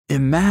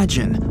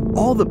Imagine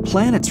all the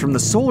planets from the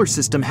solar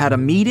system had a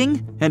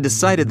meeting and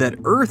decided that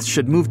Earth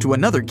should move to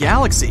another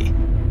galaxy.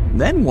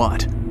 Then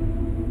what?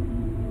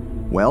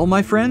 Well,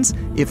 my friends,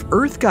 if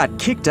Earth got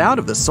kicked out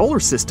of the solar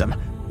system,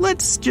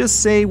 let's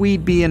just say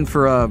we'd be in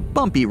for a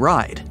bumpy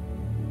ride.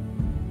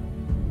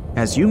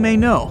 As you may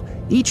know,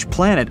 each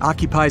planet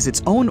occupies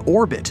its own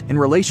orbit in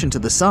relation to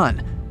the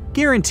Sun,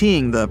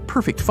 guaranteeing the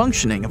perfect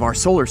functioning of our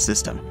solar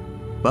system.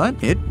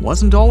 But it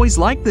wasn't always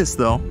like this,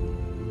 though.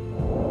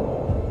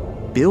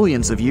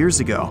 Billions of years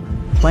ago,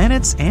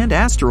 planets and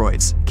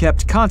asteroids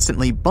kept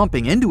constantly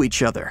bumping into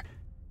each other.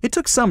 It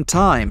took some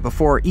time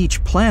before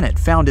each planet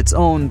found its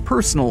own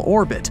personal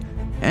orbit,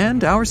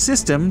 and our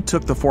system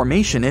took the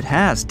formation it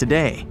has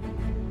today.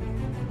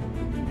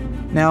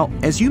 Now,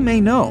 as you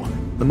may know,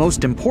 the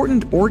most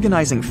important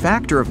organizing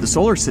factor of the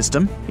solar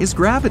system is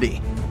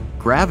gravity.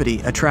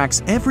 Gravity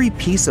attracts every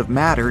piece of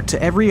matter to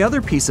every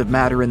other piece of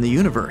matter in the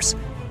universe,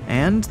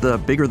 and the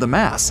bigger the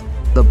mass,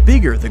 the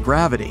bigger the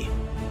gravity.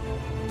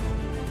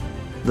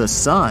 The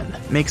Sun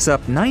makes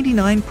up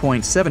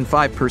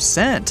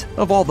 99.75%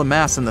 of all the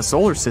mass in the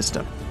solar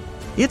system.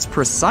 It's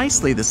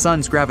precisely the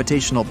Sun's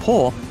gravitational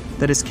pull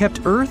that has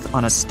kept Earth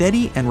on a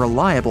steady and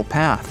reliable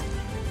path.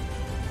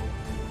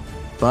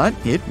 But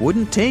it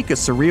wouldn't take a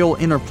surreal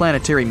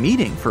interplanetary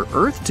meeting for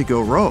Earth to go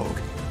rogue.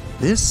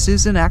 This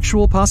is an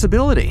actual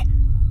possibility,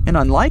 an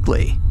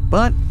unlikely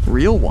but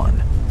real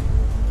one.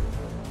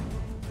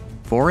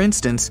 For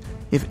instance,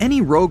 if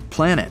any rogue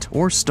planet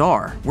or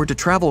star were to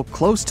travel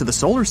close to the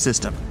solar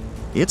system,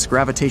 its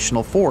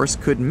gravitational force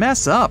could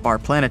mess up our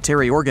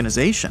planetary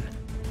organization.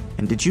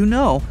 And did you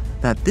know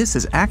that this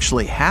has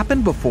actually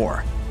happened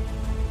before?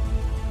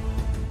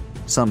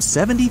 Some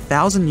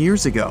 70,000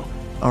 years ago,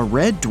 a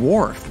red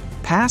dwarf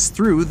passed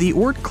through the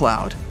Oort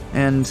Cloud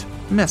and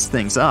messed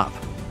things up.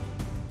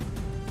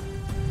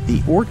 The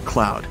Oort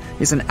Cloud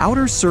is an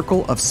outer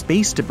circle of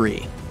space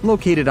debris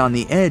located on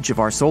the edge of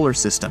our solar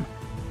system.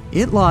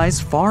 It lies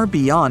far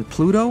beyond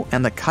Pluto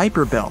and the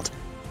Kuiper Belt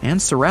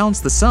and surrounds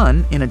the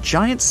Sun in a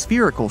giant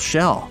spherical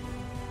shell.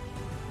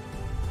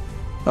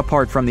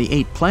 Apart from the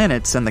 8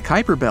 planets and the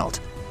Kuiper Belt,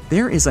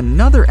 there is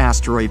another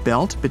asteroid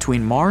belt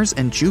between Mars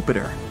and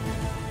Jupiter.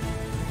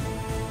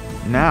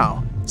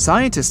 Now,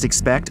 scientists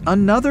expect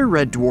another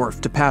red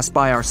dwarf to pass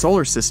by our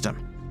solar system.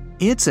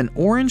 It's an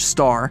orange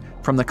star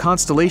from the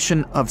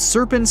constellation of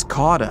Serpens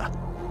Cauda.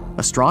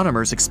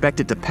 Astronomers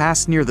expect it to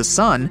pass near the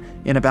Sun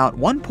in about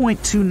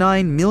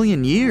 1.29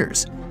 million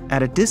years,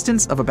 at a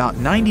distance of about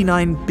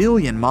 99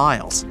 billion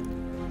miles.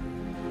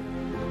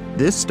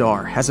 This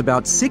star has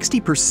about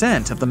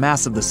 60% of the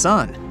mass of the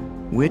Sun,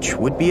 which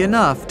would be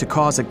enough to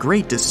cause a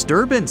great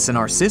disturbance in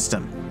our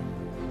system.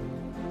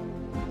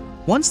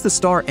 Once the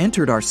star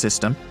entered our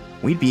system,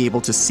 we'd be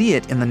able to see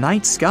it in the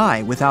night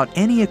sky without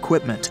any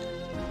equipment.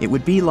 It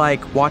would be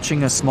like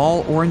watching a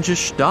small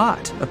orangish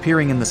dot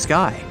appearing in the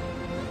sky.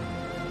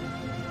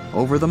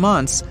 Over the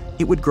months,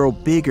 it would grow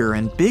bigger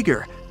and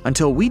bigger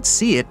until we'd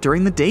see it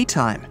during the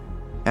daytime.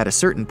 At a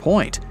certain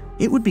point,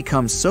 it would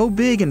become so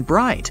big and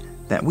bright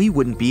that we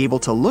wouldn't be able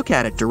to look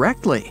at it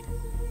directly.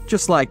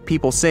 Just like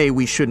people say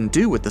we shouldn't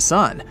do with the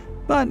Sun,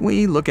 but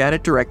we look at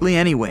it directly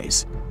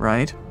anyways,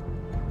 right?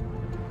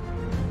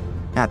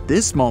 At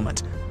this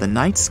moment, the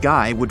night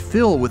sky would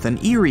fill with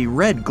an eerie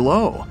red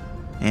glow,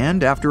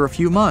 and after a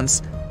few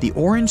months, the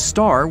orange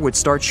star would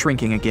start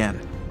shrinking again,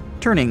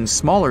 turning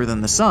smaller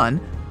than the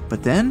Sun.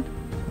 But then,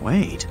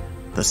 wait,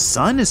 the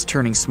Sun is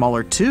turning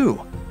smaller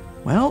too.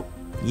 Well,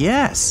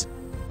 yes.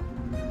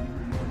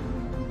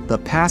 The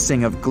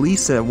passing of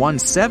Gliese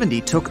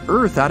 170 took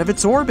Earth out of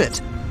its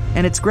orbit,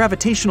 and its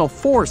gravitational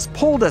force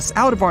pulled us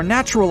out of our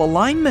natural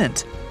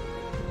alignment.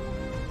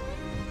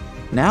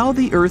 Now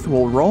the Earth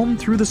will roam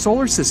through the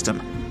solar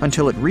system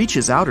until it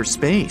reaches outer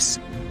space.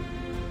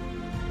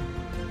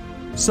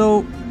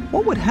 So,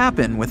 what would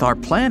happen with our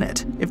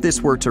planet if this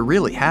were to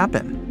really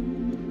happen?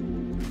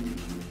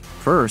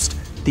 First,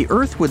 the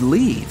Earth would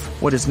leave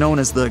what is known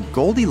as the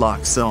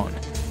Goldilocks zone,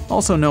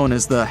 also known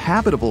as the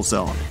habitable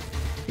zone.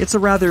 It's a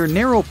rather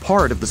narrow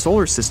part of the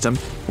solar system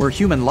where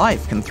human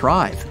life can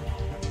thrive.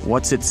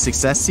 What's its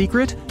success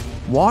secret?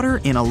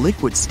 Water in a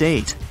liquid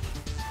state.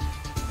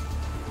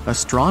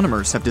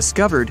 Astronomers have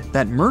discovered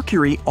that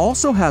Mercury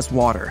also has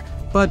water,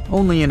 but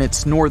only in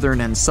its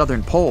northern and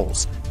southern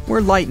poles,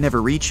 where light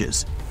never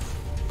reaches.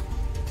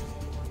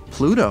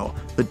 Pluto,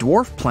 the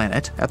dwarf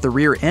planet at the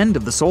rear end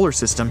of the solar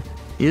system,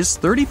 is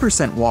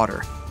 30%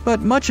 water,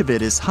 but much of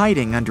it is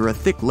hiding under a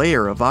thick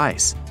layer of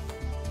ice.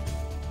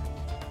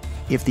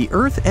 If the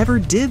Earth ever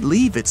did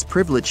leave its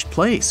privileged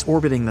place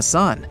orbiting the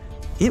Sun,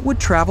 it would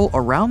travel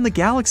around the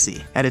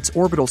galaxy at its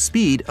orbital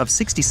speed of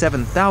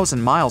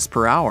 67,000 miles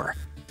per hour.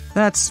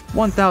 That's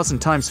 1,000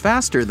 times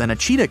faster than a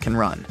cheetah can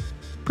run.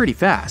 Pretty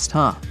fast,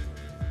 huh?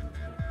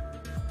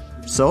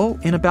 So,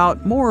 in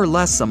about more or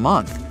less a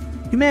month,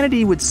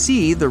 humanity would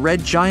see the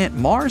red giant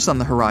Mars on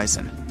the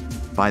horizon.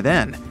 By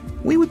then,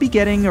 we would be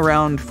getting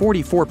around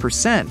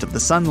 44% of the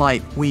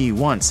sunlight we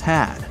once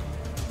had.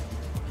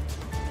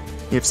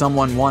 If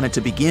someone wanted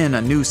to begin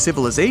a new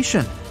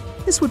civilization,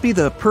 this would be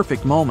the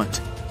perfect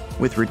moment.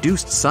 With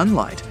reduced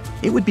sunlight,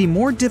 it would be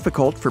more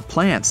difficult for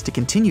plants to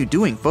continue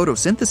doing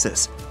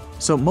photosynthesis,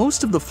 so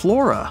most of the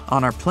flora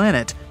on our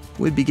planet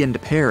would begin to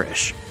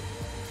perish.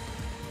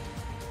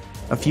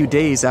 A few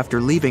days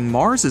after leaving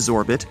Mars's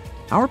orbit,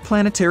 our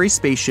planetary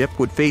spaceship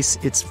would face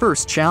its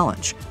first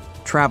challenge,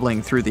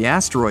 traveling through the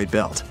asteroid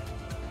belt.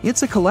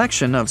 It's a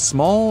collection of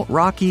small,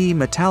 rocky,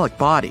 metallic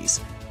bodies.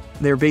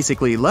 They're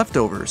basically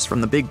leftovers from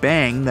the Big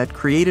Bang that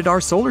created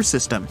our solar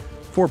system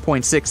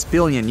 4.6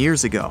 billion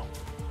years ago.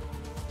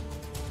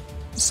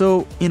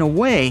 So, in a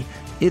way,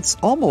 it's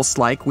almost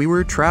like we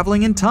were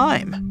traveling in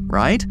time,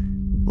 right?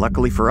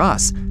 Luckily for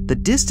us, the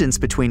distance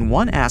between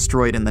one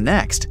asteroid and the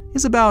next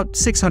is about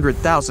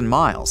 600,000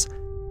 miles.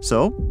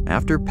 So,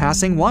 after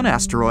passing one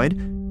asteroid,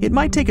 it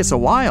might take us a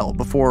while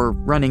before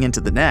running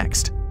into the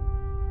next.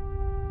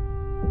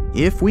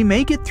 If we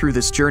make it through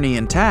this journey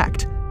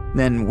intact,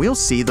 then we'll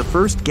see the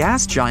first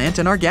gas giant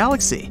in our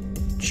galaxy,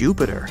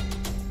 Jupiter.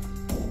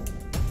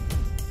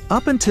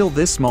 Up until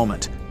this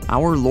moment,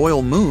 our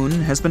loyal moon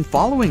has been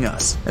following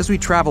us as we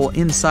travel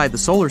inside the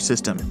solar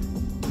system.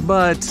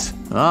 But,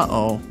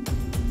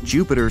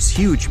 Jupiter's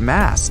huge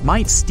mass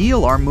might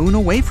steal our moon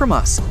away from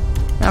us.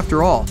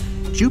 After all,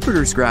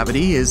 Jupiter's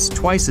gravity is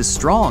twice as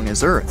strong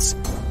as Earth's.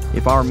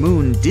 If our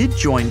moon did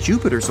join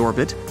Jupiter's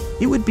orbit,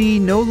 it would be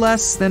no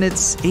less than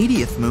its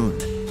 80th moon.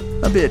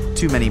 A bit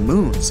too many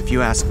moons, if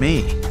you ask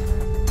me.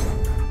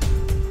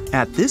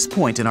 At this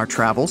point in our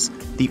travels,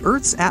 the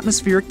Earth's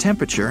atmospheric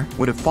temperature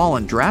would have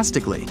fallen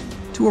drastically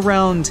to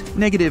around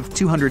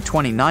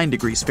 -229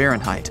 degrees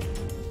Fahrenheit.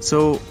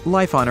 So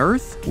life on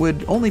Earth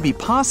would only be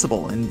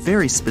possible in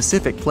very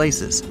specific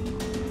places.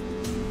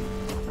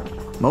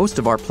 Most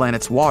of our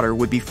planet's water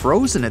would be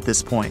frozen at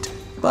this point,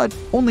 but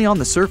only on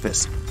the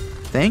surface.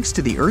 Thanks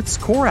to the Earth's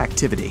core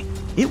activity,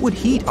 it would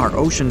heat our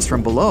oceans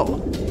from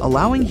below,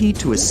 allowing heat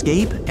to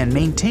escape and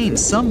maintain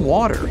some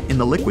water in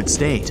the liquid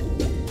state.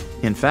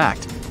 In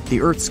fact,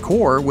 the Earth's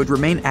core would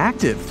remain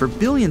active for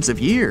billions of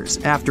years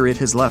after it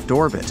has left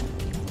orbit.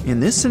 In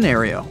this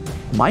scenario,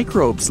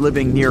 microbes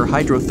living near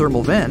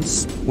hydrothermal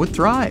vents would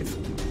thrive.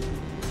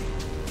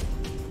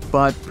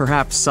 But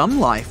perhaps some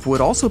life would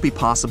also be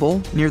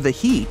possible near the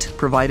heat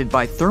provided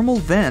by thermal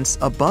vents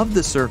above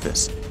the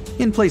surface,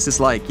 in places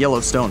like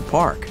Yellowstone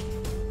Park.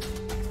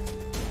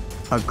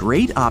 A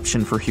great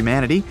option for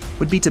humanity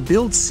would be to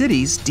build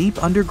cities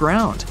deep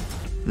underground.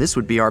 This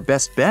would be our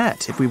best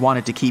bet if we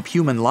wanted to keep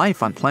human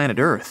life on planet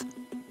Earth.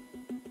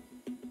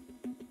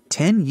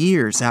 10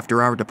 years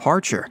after our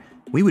departure,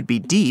 we would be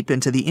deep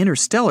into the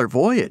interstellar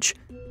voyage.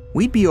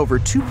 We'd be over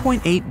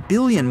 2.8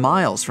 billion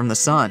miles from the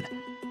Sun.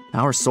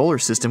 Our solar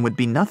system would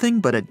be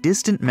nothing but a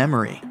distant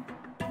memory.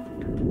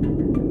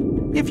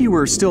 If you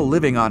were still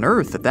living on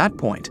Earth at that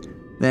point,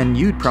 then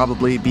you'd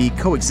probably be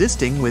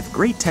coexisting with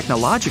great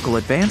technological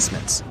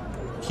advancements.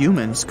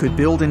 Humans could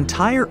build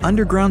entire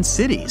underground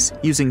cities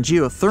using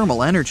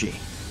geothermal energy.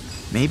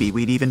 Maybe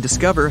we'd even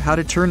discover how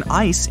to turn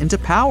ice into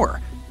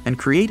power and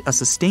create a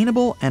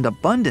sustainable and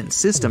abundant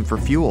system for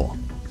fuel.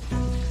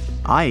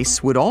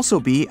 Ice would also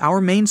be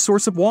our main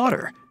source of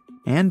water,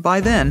 and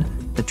by then,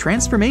 the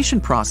transformation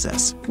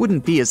process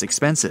wouldn't be as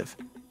expensive.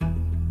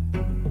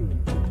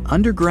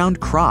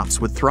 Underground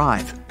crops would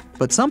thrive,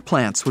 but some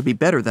plants would be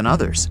better than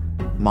others.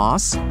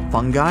 Moss,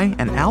 fungi,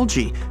 and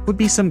algae would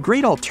be some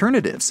great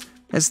alternatives,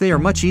 as they are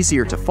much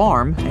easier to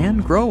farm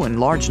and grow in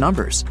large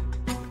numbers.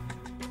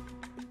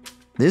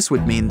 This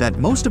would mean that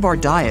most of our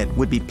diet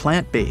would be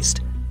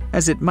plant-based,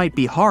 as it might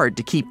be hard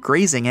to keep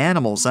grazing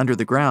animals under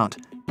the ground.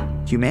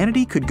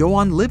 Humanity could go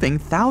on living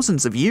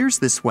thousands of years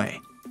this way.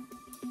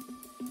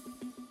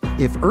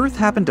 If Earth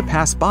happened to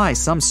pass by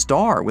some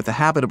star with a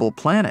habitable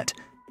planet,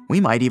 we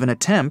might even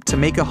attempt to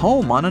make a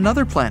home on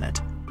another planet.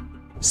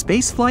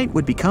 Spaceflight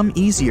would become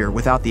easier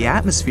without the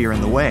atmosphere in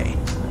the way.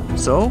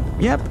 So,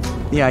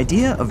 the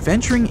idea of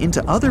venturing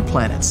into other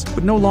planets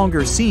would no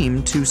longer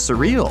seem too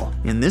surreal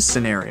in this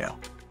scenario.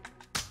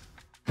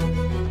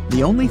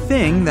 The only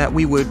thing that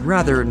we would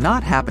rather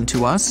not happen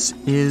to us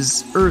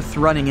is Earth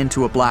running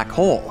into a black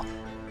hole.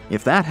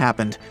 If that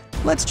happened,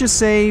 let's just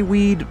say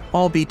we'd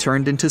all be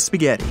turned into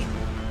spaghetti.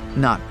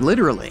 Not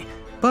literally,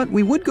 but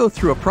we would go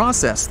through a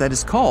process that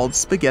is called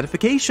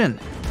spaghettification.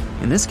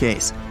 In this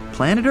case,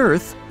 planet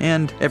Earth,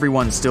 and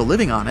everyone still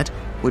living on it,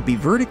 would be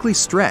vertically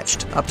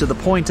stretched up to the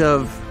point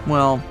of,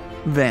 well,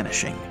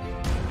 vanishing.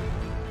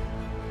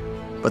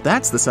 But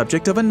that's the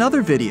subject of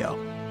another video.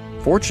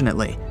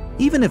 Fortunately,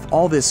 even if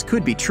all this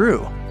could be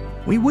true,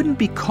 we wouldn't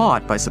be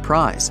caught by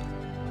surprise.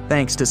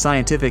 Thanks to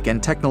scientific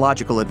and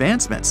technological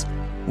advancements,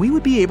 we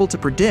would be able to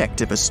predict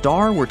if a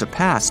star were to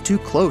pass too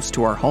close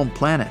to our home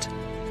planet.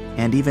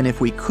 And even if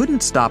we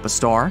couldn't stop a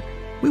star,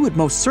 we would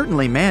most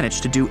certainly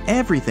manage to do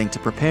everything to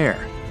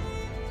prepare.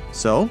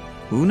 So,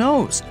 who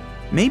knows?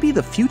 Maybe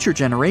the future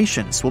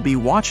generations will be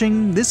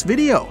watching this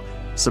video,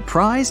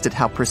 surprised at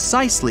how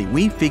precisely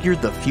we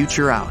figured the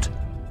future out.